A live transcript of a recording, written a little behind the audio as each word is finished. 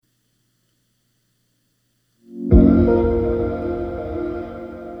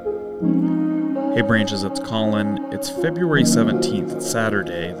Hey Branches, it's Colin. It's February 17th, it's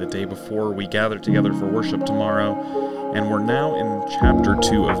Saturday, the day before we gather together for worship tomorrow, and we're now in chapter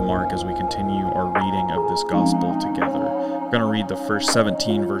 2 of Mark as we continue our reading of this gospel together. We're going to read the first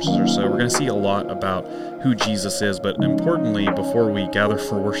 17 verses or so. We're going to see a lot about who Jesus is, but importantly, before we gather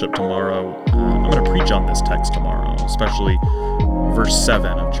for worship tomorrow, I'm going to preach on this text tomorrow, especially verse 7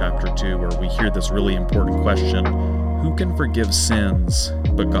 of chapter 2, where we hear this really important question: who can forgive sins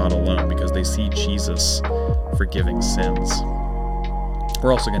but God alone? Because they see Jesus forgiving sins.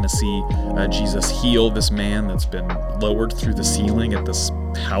 We're also going to see Jesus heal this man that's been lowered through the ceiling at this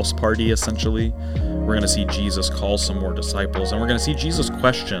house party, essentially. We're going to see Jesus call some more disciples, and we're going to see Jesus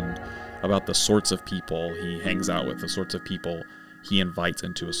question about the sorts of people he hangs out with, the sorts of people he invites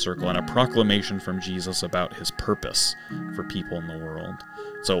into a circle, and a proclamation from Jesus about his purpose for people in the world.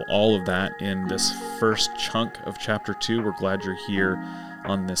 So all of that in this first chunk of chapter 2. We're glad you're here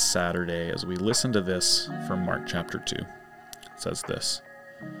on this Saturday as we listen to this from Mark chapter 2. It says this: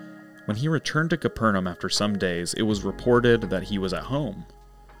 When he returned to Capernaum after some days, it was reported that he was at home.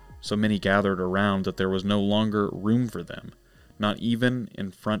 So many gathered around that there was no longer room for them, not even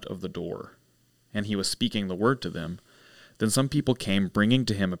in front of the door. And he was speaking the word to them. Then some people came, bringing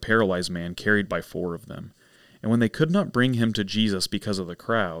to him a paralyzed man carried by 4 of them. And when they could not bring him to Jesus because of the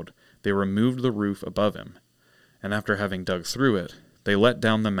crowd, they removed the roof above him. And after having dug through it, they let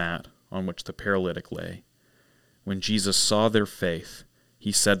down the mat on which the paralytic lay. When Jesus saw their faith,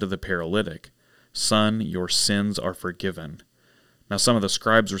 he said to the paralytic, "Son, your sins are forgiven." Now some of the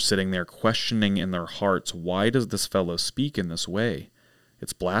scribes were sitting there, questioning in their hearts, "Why does this fellow speak in this way?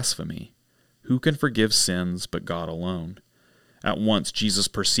 It's blasphemy. Who can forgive sins but God alone?" At once Jesus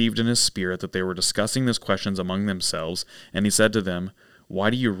perceived in his spirit that they were discussing these questions among themselves, and he said to them,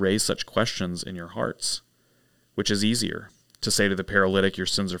 "Why do you raise such questions in your hearts? Which is easier, to say to the paralytic, 'Your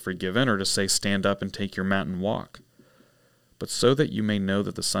sins are forgiven,' or to say, 'Stand up and take your mat and walk'? But so that you may know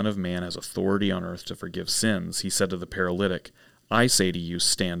that the Son of Man has authority on earth to forgive sins," he said to the paralytic, "I say to you,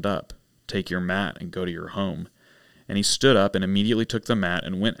 stand up, take your mat, and go to your home." And he stood up and immediately took the mat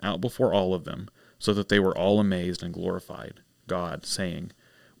and went out before all of them, so that they were all amazed and glorified God, saying,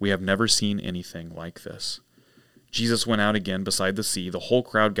 "We have never seen anything like this." Jesus went out again beside the sea. The whole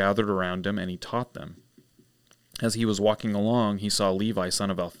crowd gathered around him, and he taught them. As he was walking along, he saw Levi,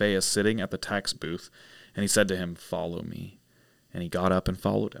 son of Alphaeus, sitting at the tax booth, and he said to him, "Follow me." And he got up and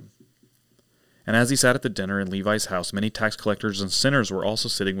followed him. And as he sat at the dinner in Levi's house, many tax collectors and sinners were also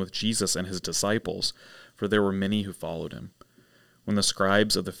sitting with Jesus and his disciples, for there were many who followed him. When the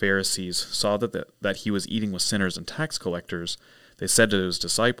scribes of the Pharisees saw that he was eating with sinners and tax collectors, they said to his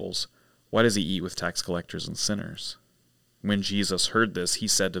disciples, "Why does he eat with tax collectors and sinners?" When Jesus heard this, he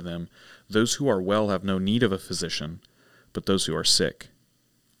said to them, "Those who are well have no need of a physician, but those who are sick.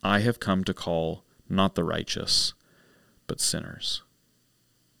 I have come to call not the righteous, but sinners."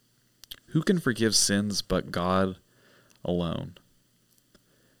 Who can forgive sins but God alone?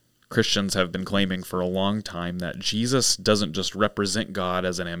 Christians have been claiming for a long time that Jesus doesn't just represent God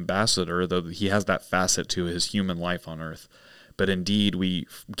as an ambassador, though he has that facet to his human life on earth, but indeed we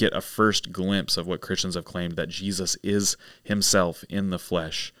get a first glimpse of what Christians have claimed, that Jesus is himself in the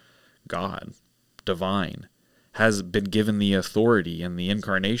flesh, God, divine, has been given the authority and the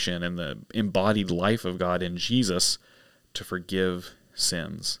incarnation and the embodied life of God in Jesus to forgive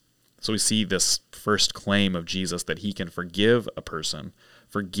sins. So we see this first claim of Jesus that he can forgive a person,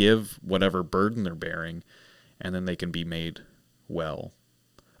 forgive whatever burden they're bearing, and then they can be made well.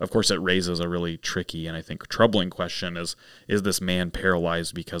 Of course, it raises a really tricky and I think troubling question: is this man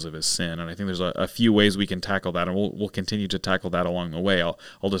paralyzed because of his sin? And I think there's a few ways we can tackle that, and we'll continue to tackle that along the way.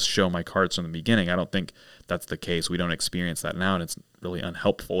 I'll just show my cards from the beginning. I don't think that's the case. We don't experience that now, and it's really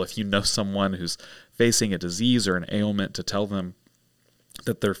unhelpful if you know someone who's facing a disease or an ailment to tell them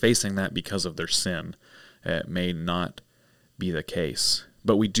that they're facing that because of their sin. It may not be the case.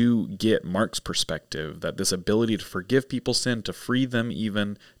 But we do get Mark's perspective that this ability to forgive people's sin, to free them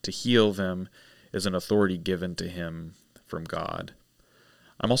even, to heal them, is an authority given to him from God.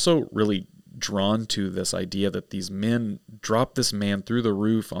 I'm also really drawn to this idea that these men dropped this man through the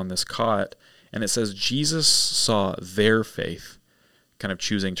roof on this cot, and it says Jesus saw their faith, kind of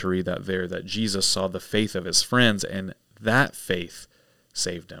choosing to read that there, that Jesus saw the faith of his friends, and that faith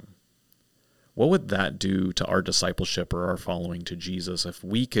saved him. What would that do to our discipleship or our following to Jesus if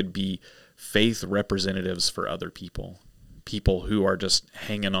we could be faith representatives for other people? People who are just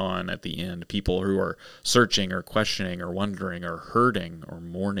hanging on at the end, people who are searching or questioning or wondering or hurting or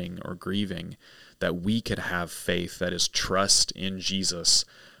mourning or grieving, that we could have faith that is trust in Jesus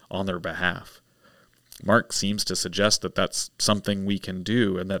on their behalf. Mark seems to suggest that that's something we can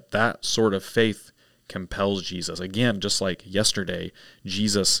do, and that sort of faith compels Jesus. Again, just like yesterday,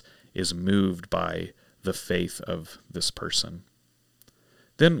 Jesus is moved by the faith of this person.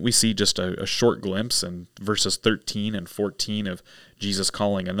 Then we see just a short glimpse in verses 13 and 14 of Jesus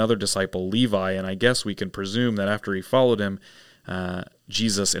calling another disciple Levi, and I guess we can presume that after he followed him,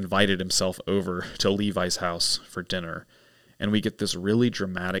 Jesus invited himself over to Levi's house for dinner. And we get this really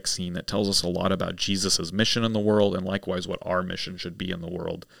dramatic scene that tells us a lot about Jesus' mission in the world and likewise what our mission should be in the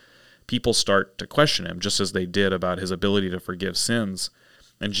world. People start to question him, just as they did about his ability to forgive sins.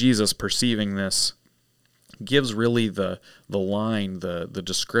 And Jesus, perceiving this, gives really the line, the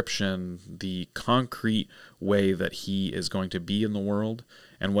description, the concrete way that he is going to be in the world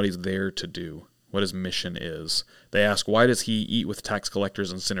and what he's there to do, what his mission is. They ask, why does he eat with tax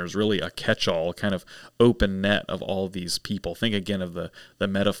collectors and sinners? Really a catch-all, kind of open net of all these people. Think again of the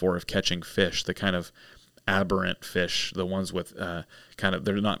metaphor of catching fish, the kind of aberrant fish, the ones with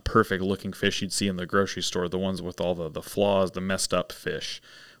they're not perfect looking fish you'd see in the grocery store, the ones with all the flaws, the messed up fish.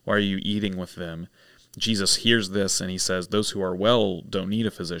 Why are you eating with them? Jesus hears this and he says, those who are well don't need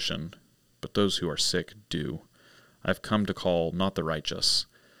a physician, but those who are sick do. I've come to call not the righteous,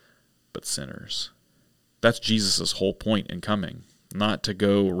 but sinners. That's Jesus' whole point in coming, not to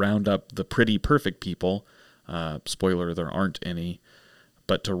go round up the pretty perfect people, spoiler, there aren't any,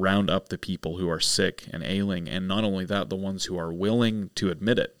 but to round up the people who are sick and ailing, and not only that, the ones who are willing to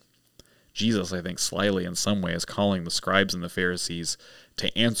admit it. Jesus, I think, slyly in some way is calling the scribes and the Pharisees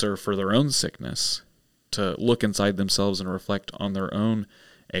to answer for their own sickness, to look inside themselves and reflect on their own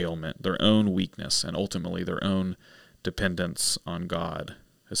ailment, their own weakness, and ultimately their own dependence on God.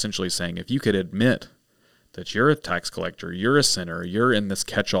 Essentially saying, if you could admit that you're a tax collector, you're a sinner, you're in this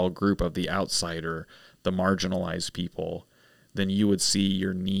catch-all group of the outsider, the marginalized people, then you would see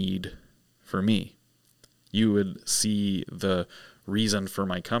your need for me. You would see the reason for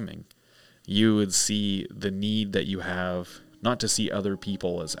my coming. You would see the need that you have, not to see other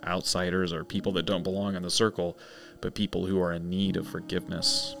people as outsiders or people that don't belong in the circle, but people who are in need of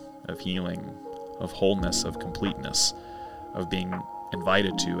forgiveness, of healing, of wholeness, of completeness, of being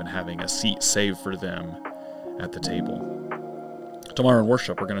invited to and having a seat saved for them at the table. Tomorrow in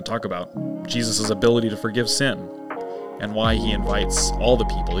worship, we're going to talk about Jesus' ability to forgive sin and why he invites all the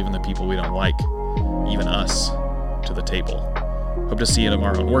people, even the people we don't like, even us, to the table. Hope to see you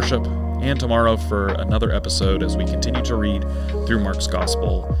tomorrow in worship and tomorrow for another episode as we continue to read through Mark's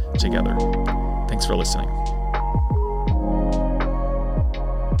Gospel together. Thanks for listening.